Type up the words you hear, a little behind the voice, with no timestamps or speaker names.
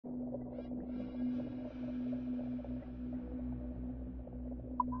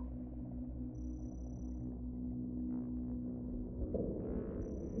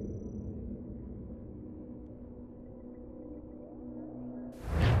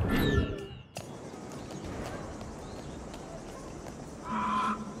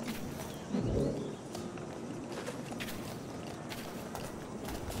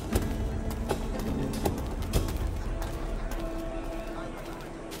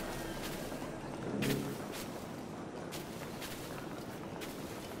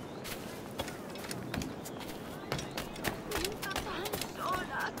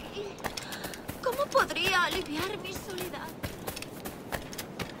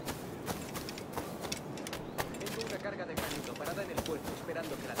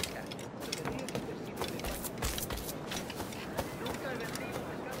esperando que la descargue. Lo que ríe es el sitio de nunca he vendido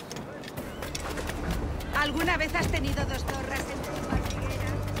pescado. ¿Alguna vez has tenido dos zorras en tu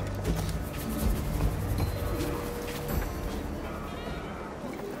madriguera?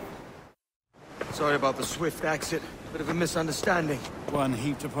 Sorry about the swift exit. Bit of a misunderstanding. One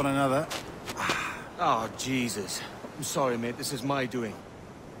heaped upon another. Oh, Jesus. I'm sorry, mate. This is my doing.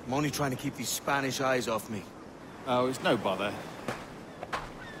 I'm only trying to keep these Spanish eyes off me. Oh, it's no bother.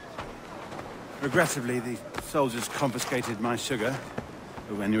 Regrettably, the soldiers confiscated my sugar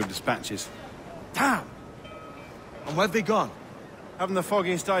when your dispatches. Damn! And where've they gone? Haven't the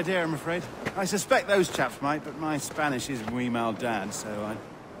foggiest idea, I'm afraid. I suspect those chaps might, but my Spanish is muy mal dad, so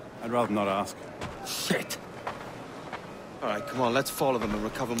I'd rather not ask. Shit! All right, come on, let's follow them and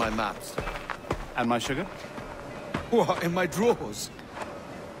recover my maps. And my sugar? What, in my drawers?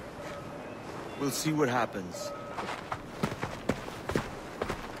 We'll see what happens.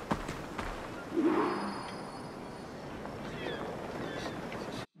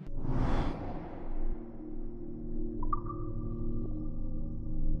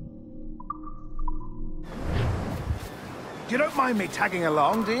 You don't mind me tagging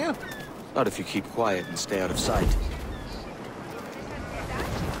along, do you? Not if you keep quiet and stay out of sight.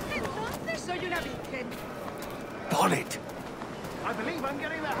 Entonces soy una virgen. Bonnet! I believe I'm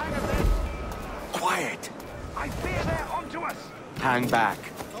getting the hang of this. Quiet! I fear they're onto us. Hang back.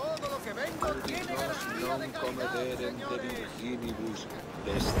 Non comederem de virginibus,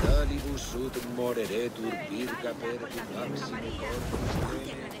 vestalibus ut moreretur virga per maximi corpus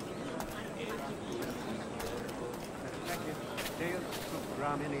Deus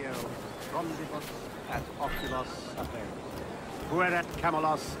subraminio, rondibus et oculos sapere. Pueret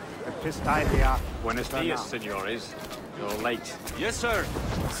Camelos, epistalia. Buenos dias, senores. You're late. Yes, sir.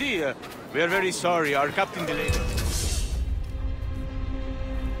 See, we are very sorry. Our captain delayed us.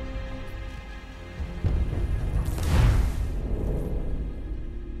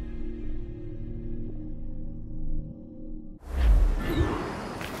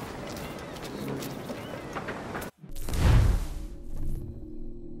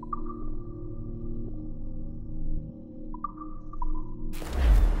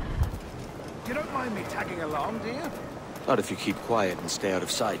 You don't mind me tagging along, do you? Not if you keep quiet and stay out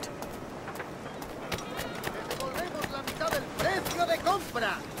of sight.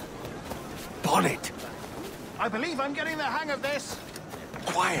 Bonnet! I believe I'm getting the hang of this.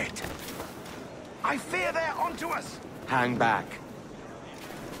 Quiet! I fear they're onto us. Hang back.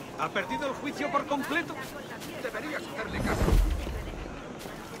 ¿Ha perdido el juicio por completo? Deberías hacerle caso.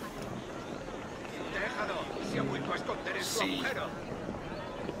 Déjalo. Se ha vuelto a esconder en su agujero.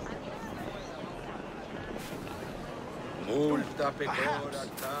 Multa pecora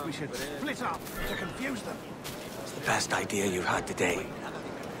Perhaps we should split up to confuse them. It's the best idea you've had today.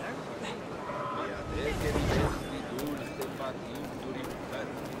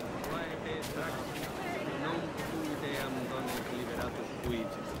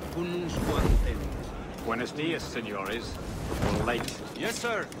 Buenos dias, senores. You're late. Yes,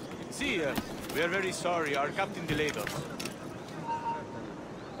 sir. See, we are very sorry. Our captain delayed us.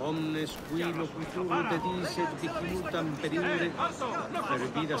 Omnes qui loquitur dedicet digimutam periure, per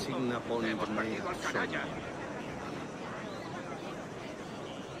vida signa ponet me solia.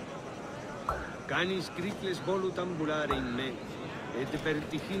 Canis griples volut ambulare in me, et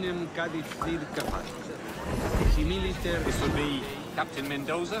vertiginem cadit circa facis. Similiter... This would be Captain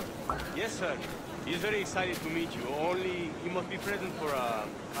Mendoza? Yes, sir. He's very excited to meet you. Only he must be present for a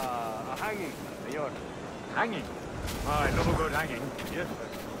hanging, señor. Hanging? Oh, I love a good hanging. Yes, sir.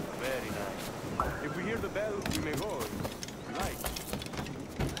 Very nice. If we hear the bell, we may go. If you like.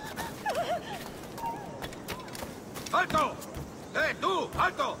 ¡Alto! ¡Tú!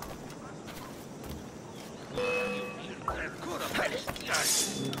 ¡Alto!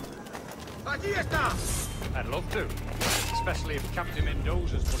 ¡Allí está! I'd love to. Especially if Captain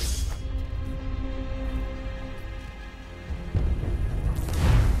Mendoza's putting...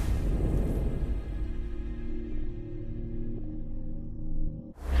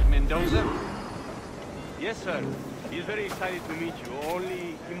 Mendoza? Yes, sir. He's very excited to meet you.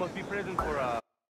 Only he must be present for a